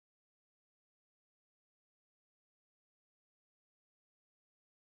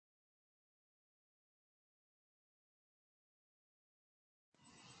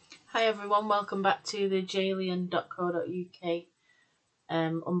Hi everyone, welcome back to the jalien.co.uk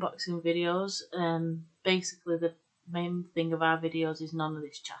unboxing videos. Basically the main thing of our videos is none of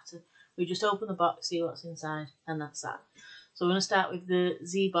this chatter. We just open the box, see what's inside, and that's that. So we're going to start with the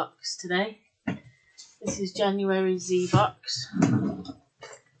ZBox today. This is January ZBox.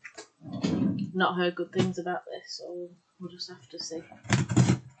 Not heard good things about this, so we'll just have to see.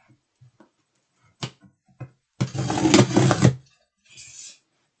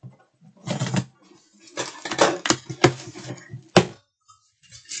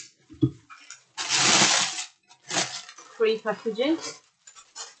 Free packaging.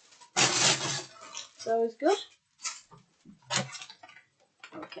 It's always good.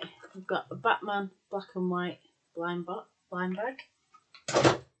 Okay, we've got a Batman black and white blind bag.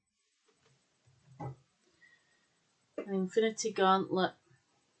 An Infinity Gauntlet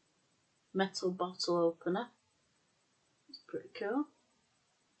metal bottle opener. It's pretty cool.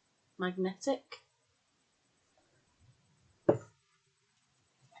 Magnetic.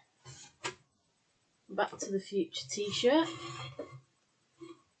 Back to the Future t-shirt.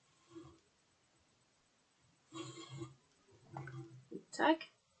 Tag.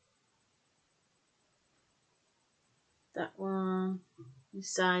 That one is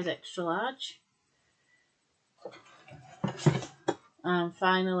size extra large. And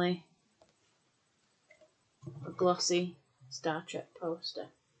finally, a glossy Star Trek poster.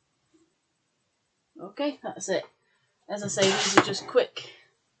 Okay, that's it. As I say, these are just quick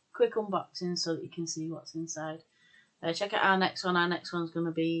unboxings so that you can see what's inside. Check out our next one. Our next one's going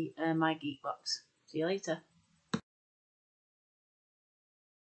to be my Geek Box. See you later.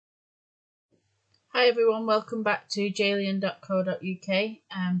 Hi everyone, welcome back to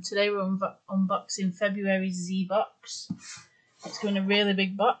jalien.co.uk. Today we're unboxing February's ZBox. It's going in a really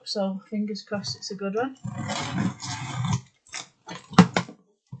big box, so fingers crossed it's a good one.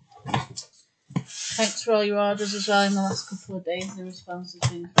 Thanks for all your orders as well in the last couple of days. The response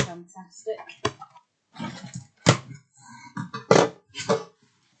has been fantastic.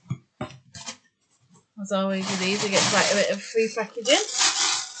 As always with these, we get quite a bit of free packaging.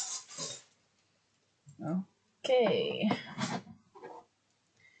 Okay.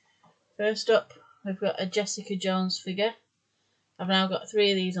 First up, we've got a Jessica Jones figure. I've now got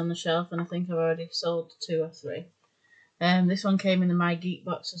 3 of these on the shelf, and I think I've already sold 2 or 3. This one came in the My Geek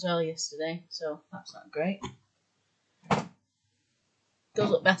Box as well yesterday, so that's not great. Does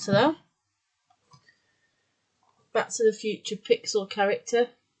look better though. Back to the Future pixel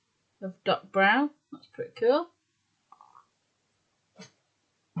character of Doc Brown. That's pretty cool.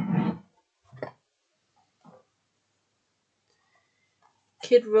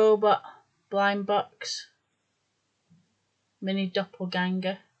 Kid Robot blind box. Mini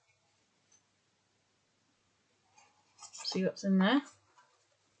doppelganger. See what's in there.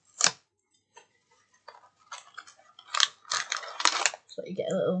 So you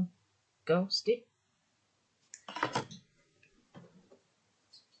get a little ghosty.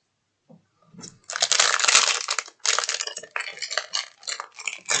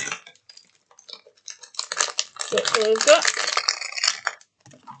 That's what we've got.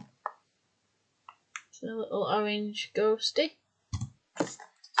 So a little orange ghosty.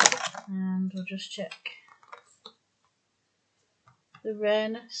 And we'll just check the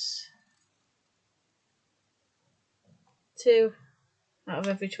rareness. 2 out of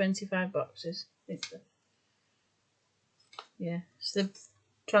every 25 boxes. I think so. Yeah, it's the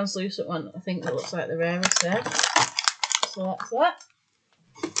translucent one I think that looks like the rarest there. So that's that.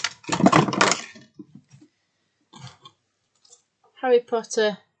 Harry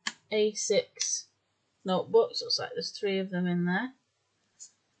Potter A6 notebooks. Looks like there's 3 of them in there.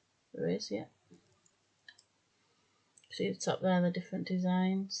 There is, yeah. See the top there, the different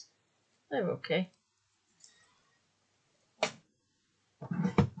designs. They're okay.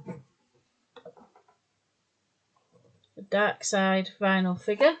 A Dark Side vinyl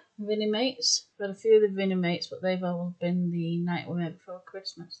figure, Vinimates. I've had a few of the Vinimates, but they've all been the Nightmare Before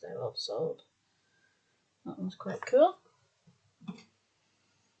Christmas. They're all sold. That one's quite cool.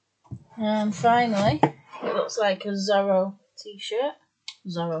 And finally, it looks like a Zorro t-shirt.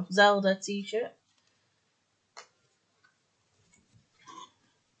 Zelda t-shirt.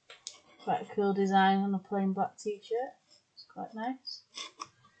 Quite a cool design on a plain black t-shirt. It's quite nice.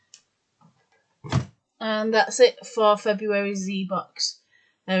 And that's it for February ZBox.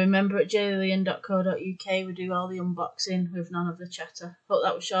 Remember, at jalien.co.uk we do all the unboxing with none of the chatter. Hope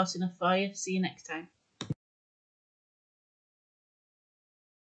that was short enough for you. See you next time.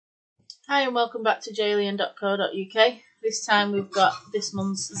 Hi and welcome back to jalien.co.uk. This time we've got this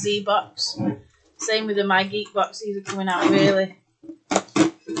month's ZBox. Same with the My Geek Box, these are coming out really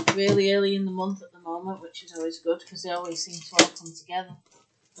really early in the month at the moment, which is always good because they always seem to all come together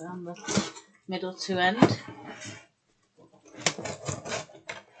around the middle to end.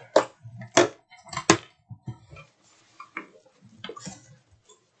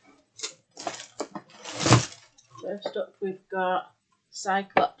 First up, we've got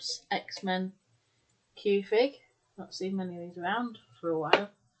Cyclops X-Men Q-Fig. Not seen many of these around for a while.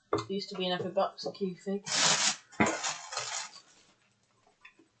 Used to be in every box of Q-Fig.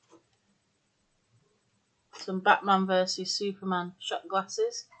 Some Batman vs Superman shot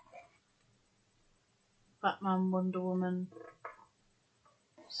glasses. Batman, Wonder Woman,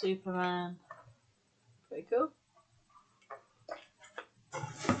 Superman. Pretty cool.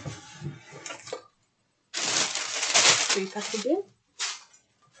 Free packaging.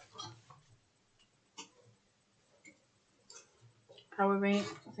 Power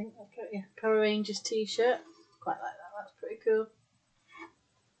Rangers, I think that's right, yeah. Power Rangers t-shirt. Quite like that, that's pretty cool.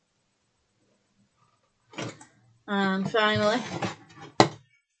 And finally,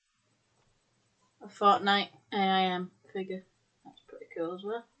 a Fortnite AIM figure. That's pretty cool as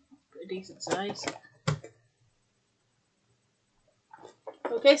well. That's pretty decent size.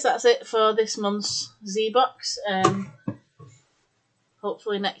 Okay, so that's it for this month's ZBox.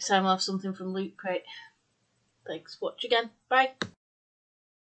 Hopefully next time we'll have something from Loot Crate. Thanks for watching again. Bye.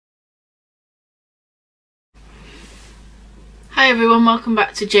 Hi everyone, welcome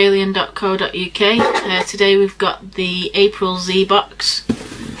back to jalian.co.uk. Today we've got the April ZBox.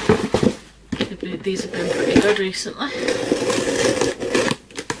 These have been pretty good recently.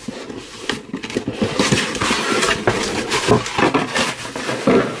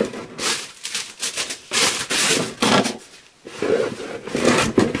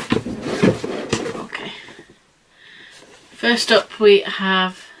 Okay. First up we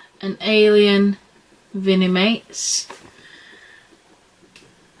have an Alien Vinimates.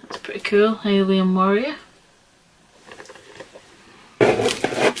 That's pretty cool, Alien Warrior.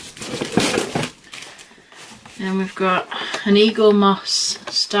 And we've got an Eagle Moss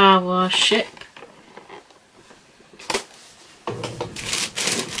Star Wars ship.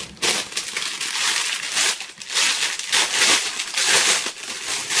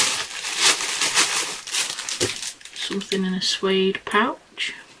 Something in a suede pouch.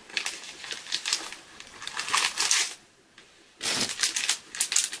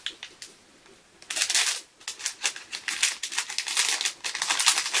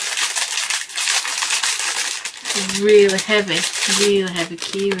 Really heavy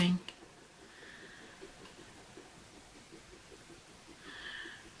keyring.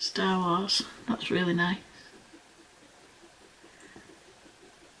 Star Wars, that's really nice.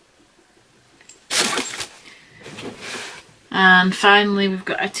 And finally we've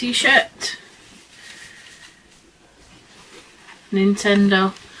got a t-shirt.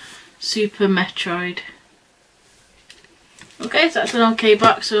 Nintendo Super Metroid. Okay, so that's an okay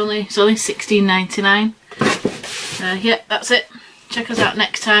box, it's only $16.99. Yeah, that's it. Check us out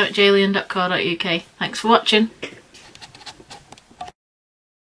next time at jalian.co.uk. Thanks for watching.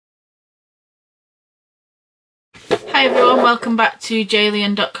 Hi everyone, welcome back to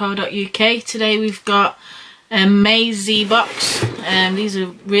jalian.co.uk. Today we've got a Maze ZBox. These are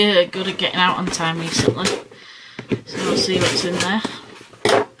really good at getting out on time recently. So we'll see what's in there.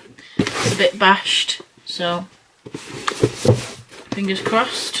 It's a bit bashed, so fingers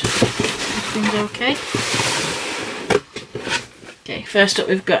crossed everything's okay. Okay, first up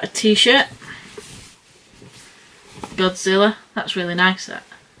we've got a t-shirt. Godzilla, that's really nice, that.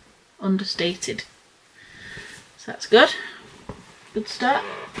 Understated. So that's good. Good start.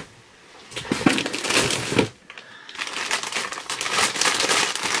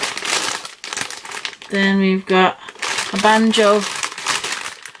 Then we've got a Banjo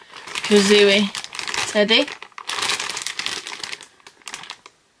Kazooie teddy.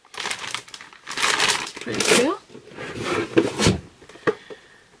 Pretty cool.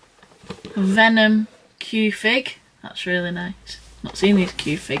 A Venom Q-Fig. That's really nice. Not seen these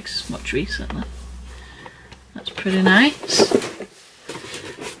Q-Figs much recently. That's pretty nice.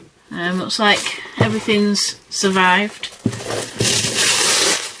 Looks like everything's survived.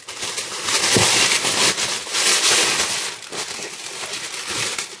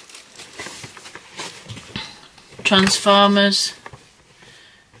 Transformers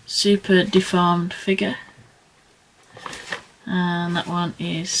Super Deformed figure. And that one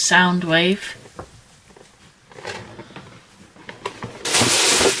is Soundwave.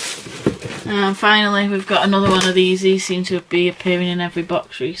 And finally we've got another one of these. These seem to be appearing in every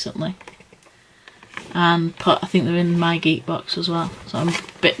box recently. And I think they're in my Geek box as well. So I'm a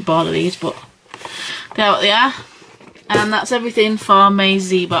bit bored of these, but they are what they are. And that's everything for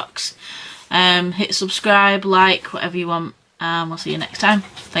May's ZBox. Hit subscribe, like, whatever you want, and we'll see you next time.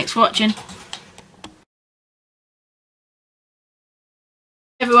 Thanks for watching.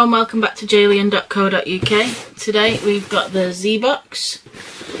 Everyone, welcome back to jalian.co.uk. Today we've got the ZBox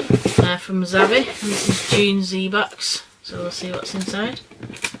from Zabby, and this is June's ZBox, so we'll see what's inside.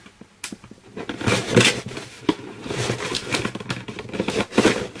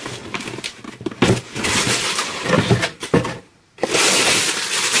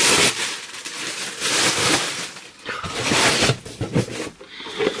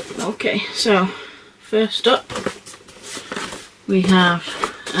 Okay, so first up we have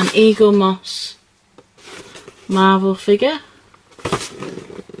an Eagle Moss Marvel figure.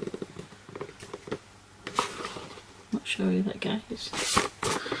 Not sure who that guy is.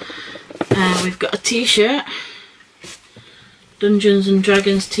 We've got a t-shirt, Dungeons and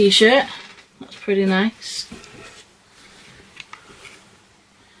Dragons t-shirt. That's pretty nice.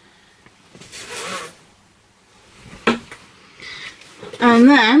 And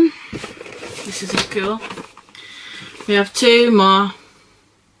then, this is cool, we have two more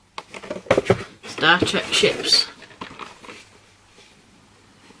Star Trek ships.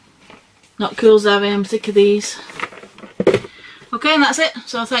 Not cool, Zabby, I'm sick of these. Okay, and that's it.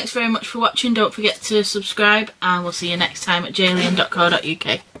 So thanks very much for watching. Don't forget to subscribe, and we'll see you next time at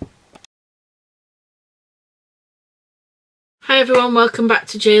jalian.co.uk. Hi everyone, welcome back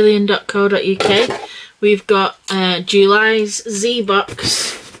to jalian.co.uk. We've got July's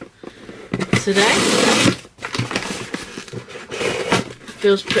ZBox today.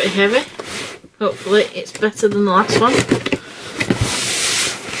 Feels pretty heavy. Hopefully it's better than the last one.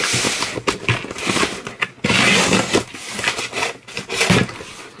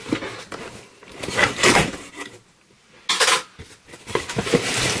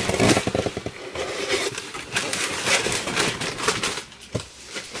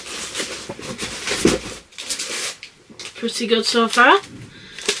 Pretty good so far.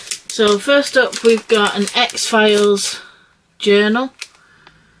 So first up we've got an X-Files journal.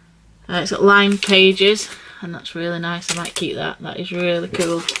 It's got lined pages and that's really nice. I might keep that. That is really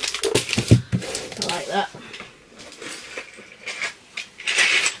cool. I like that.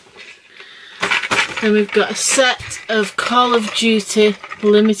 Then we've got a set of Call of Duty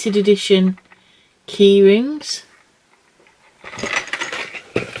limited edition key rings.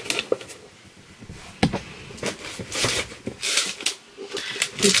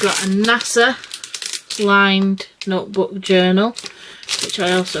 We've got a NASA lined notebook journal, which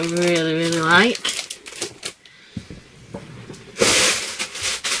I also really like.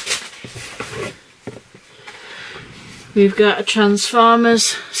 We've got a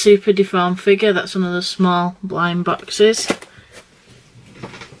Transformers Super Deformed figure. That's one of the small blind boxes.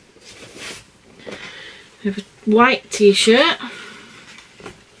 We have a white t-shirt,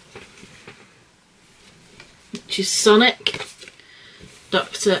 which is Sonic,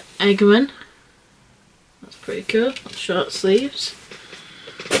 Dr. Eggman. That's pretty cool. Short sleeves.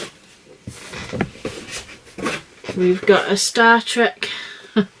 We've got a Star Trek,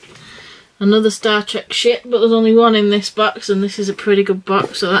 another Star Trek ship, but there's only one in this box, and this is a pretty good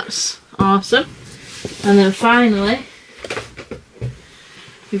box, so that's awesome. And then finally,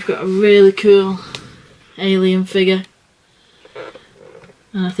 we've got a really cool alien figure,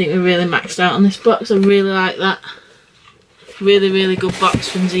 and I think we're really maxed out on this box. I really like that. Really good box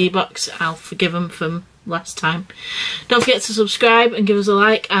from ZBox. I'll forgive them from last time. Don't forget to subscribe and give us a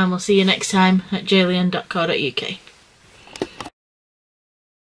like, and we'll see you next time at jalian.co.uk.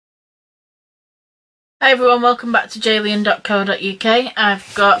 Hi everyone, welcome back to jalian.co.uk.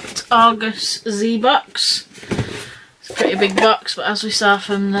 I've got August ZBox. It's a pretty big box, but as we saw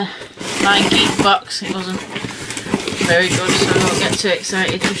from the My Geek box, it wasn't very good, so I won't get too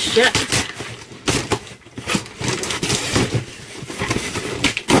excited just yet.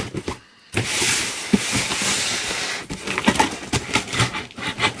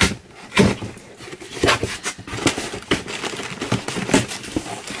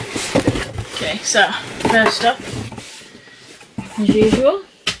 Okay, so first up, as usual,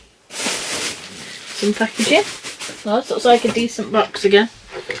 some packaging. Well, this looks like a decent box again.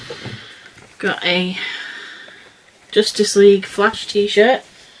 Got a Justice League Flash t-shirt.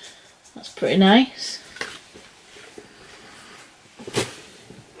 That's pretty nice.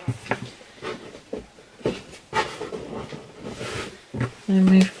 Then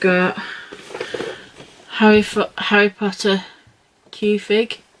we've got Harry Potter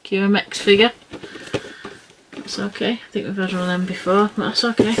QMX figure. That's okay. I think we've had one of them before, but that's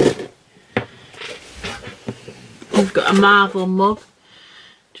okay. We've got a Marvel mug.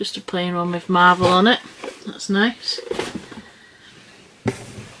 Just a plain one with Marvel on it. That's nice.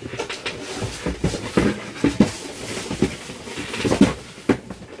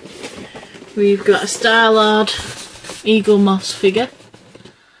 we've got a Star-Lord Eagle Moss figure.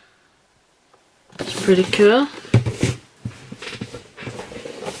 It's pretty cool.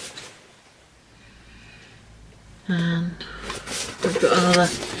 And we've got another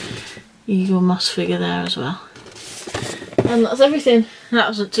Eagle Moss figure there as well. And that's everything. That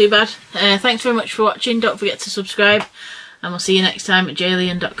wasn't too bad. Thanks very much for watching. Don't forget to subscribe, and we'll see you next time at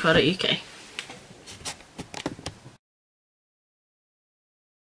jalian.co.uk.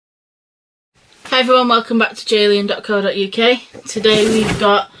 Hi everyone, welcome back to jalian.co.uk. Today we've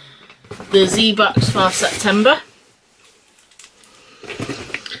got the ZBox for September.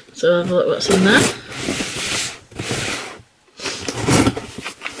 So have a look what's in there.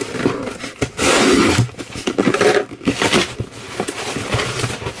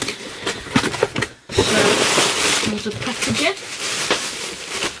 The packaging.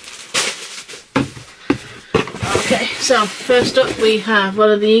 Okay, so first up we have one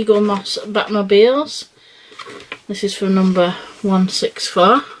of the Eagle Moss Batmobiles. This is from number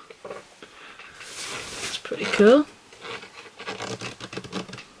 164. It's pretty cool.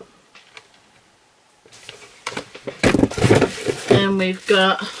 And we've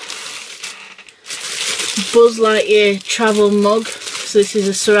got Buzz Lightyear travel mug. So this is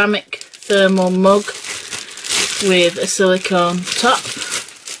a ceramic thermal mug with a silicone top.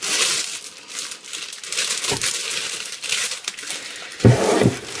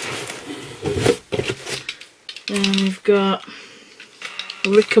 Then we've got a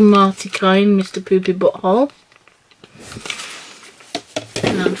Rick and Morty coin, Mr. Poopy Butthole.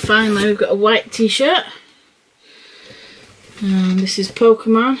 And finally we've got a white t-shirt. And this is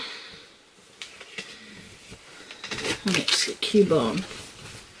Pokemon. And it's Cubone.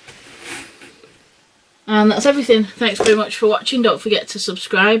 And that's everything. Thanks very much for watching. Don't forget to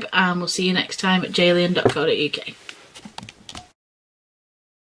subscribe, and we'll see you next time at jalian.co.uk.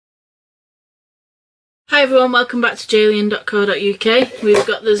 Hi everyone, welcome back to jalian.co.uk. We've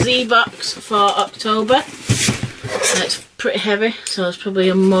got the ZBox for October. It's pretty heavy, so there's probably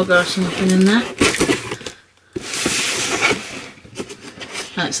a mug or something in there.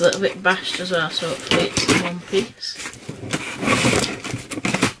 And it's a little bit bashed as well, so hopefully it's in one piece.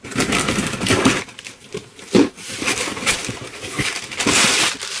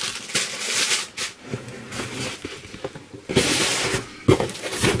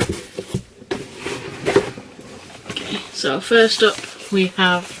 So first up we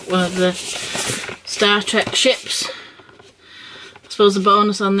have one of the Star Trek ships. I suppose the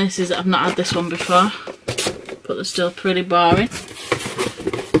bonus on this is that I've not had this one before, but they're still pretty boring.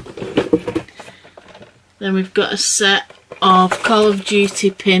 Then we've got a set of Call of Duty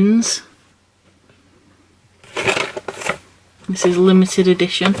pins. This is limited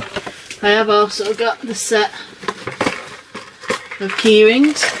edition. I have also got the set of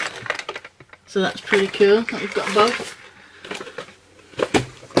keyrings, so that's pretty cool that we've got both.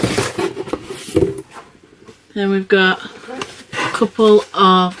 Then we've got a couple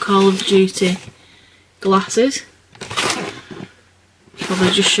of Call of Duty glasses,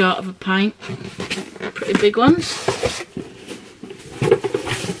 probably just short of a pint, pretty big ones.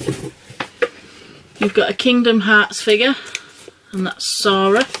 You've got a Kingdom Hearts figure, and that's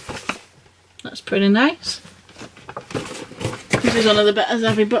Sora. That's pretty nice. This is one of the better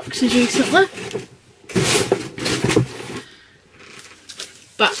Zavvy boxes recently.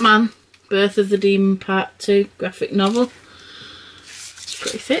 Batman Birth of the Demon Part 2 graphic novel. It's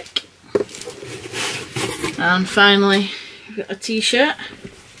pretty thick. And finally, we've got a t-shirt.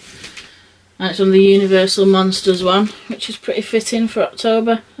 And it's one of the Universal Monsters one, which is pretty fitting for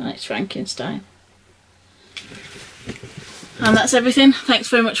October. And it's Frankenstein. And that's everything. Thanks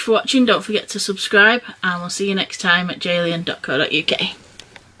very much for watching. Don't forget to subscribe, and we'll see you next time at jalian.co.uk.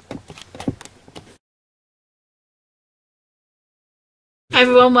 Hi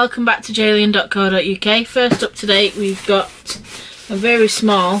everyone, welcome back to jalian.co.uk. First up today we've got a very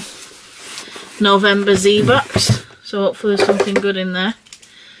small November ZBox, so hopefully there's something good in there.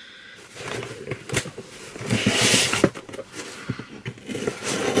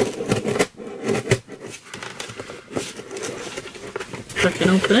 If I can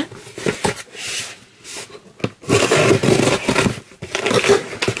open it.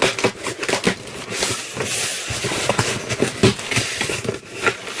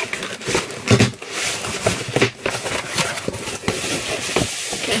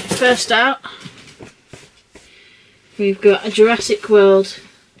 First out, we've got a Jurassic World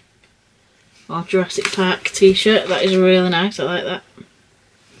or Jurassic Park t-shirt. That is really nice, I like that.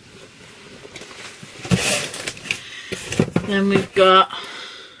 Then we've got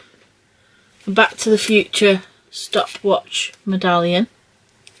a Back to the Future stopwatch medallion.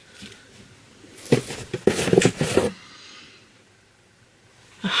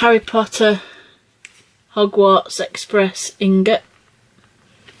 Harry Potter Hogwarts Express ingot.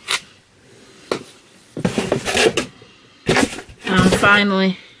 And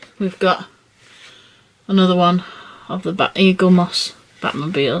finally we've got another one of the Eagle Moss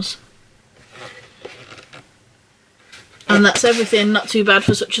Batmobiles. And that's everything. Not too bad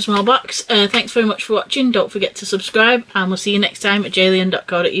for such a small box. Thanks very much for watching. Don't forget to subscribe, and we'll see you next time at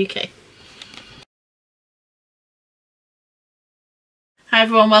jalian.co.uk. Hi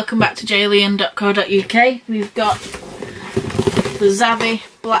everyone, welcome back to jalian.co.uk. We've got the Zavvi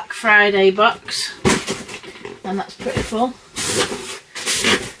Black Friday box, and that's pretty full.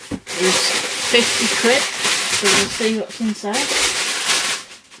 There's 50 quid, so we'll see what's inside.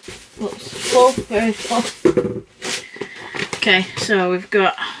 Looks full, very full. Okay, so we've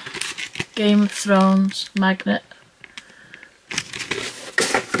got Game of Thrones magnet.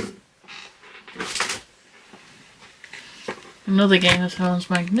 Another Game of Thrones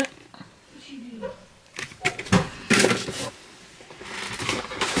magnet.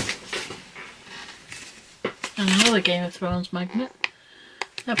 And another Game of Thrones magnet.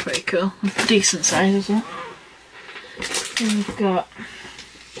 They're pretty cool. Decent size as well. And we've got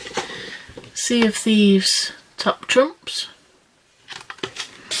Sea of Thieves top trumps.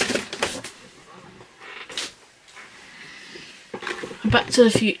 A Back to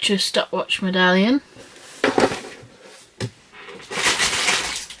the Future stopwatch medallion.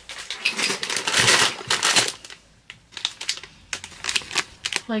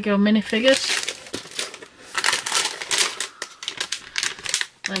 Lego minifigures.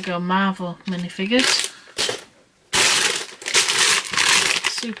 Lego Marvel minifigures.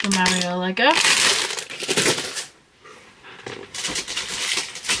 Super Mario Lego.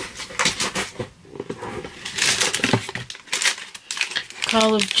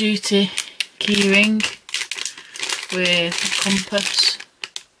 Call of Duty keyring with a compass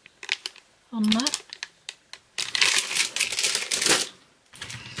on that.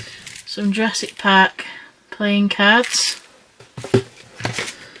 Some Jurassic Park playing cards.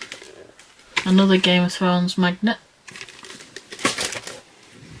 Another Game of Thrones magnet.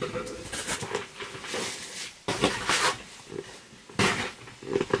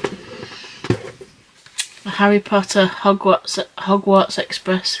 A Harry Potter Hogwarts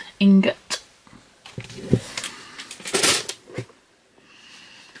Express ingot.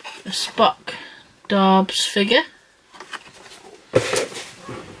 A Spock Dorbs figure.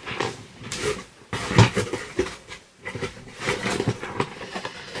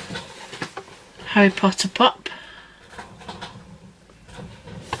 Harry Potter pop.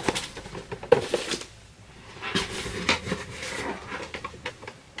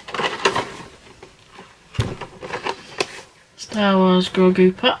 Star Wars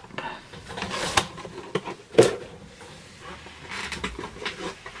Grogu pop.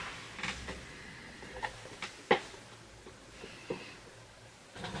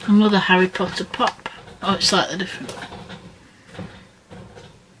 Another Harry Potter pop. Oh, it's slightly different.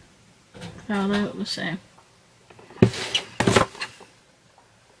 Oh, they look the same. Have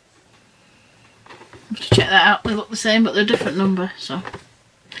to check that out. They look the same, but they're a different number. So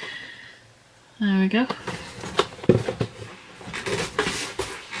there we go.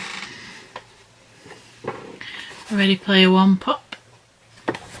 Ready Player One pop.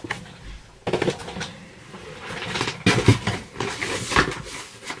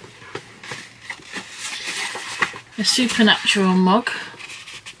 A Supernatural mug.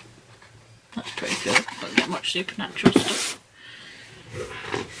 That's pretty cool. Don't get much Supernatural stuff.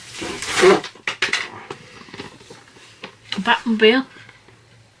 A Batmobile.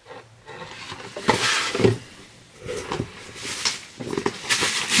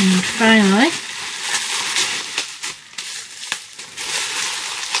 And finally,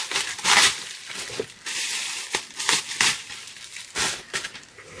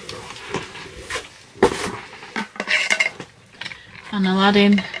 an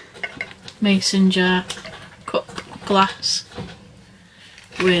Aladdin mason jar cup glass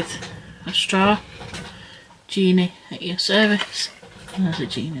with a straw. Genie at your service. And there's a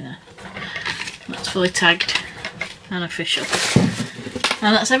genie there. That's fully tagged and official.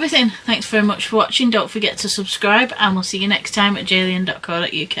 And that's everything. Thanks very much for watching. Don't forget to subscribe, and we'll see you next time at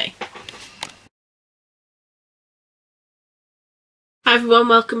jalian.co.uk. Hi everyone,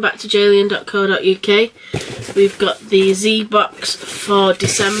 welcome back to jalian.co.uk. We've got the ZBox for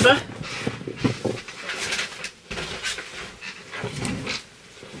December.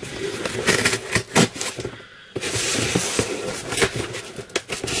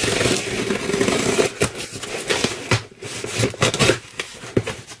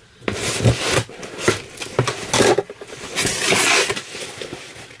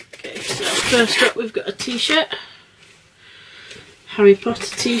 First up we've got a t-shirt, Harry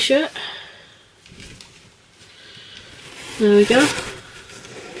Potter t-shirt. There we go.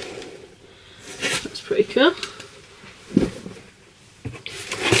 That's pretty cool.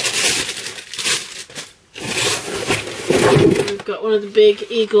 We've got one of the big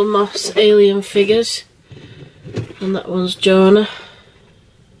Eagle Moss alien figures, and that one's Jonah.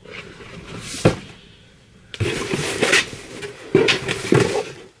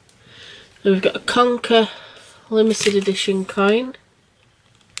 Then we've got a Conker limited edition coin,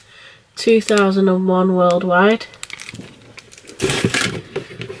 2001 worldwide.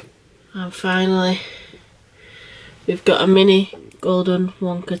 And finally we've got a mini golden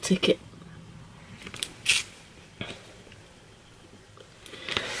Wonka ticket.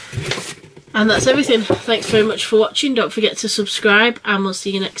 And that's everything. Thanks very much for watching. Don't forget to subscribe, and we'll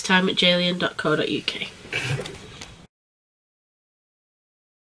see you next time at jalian.co.uk.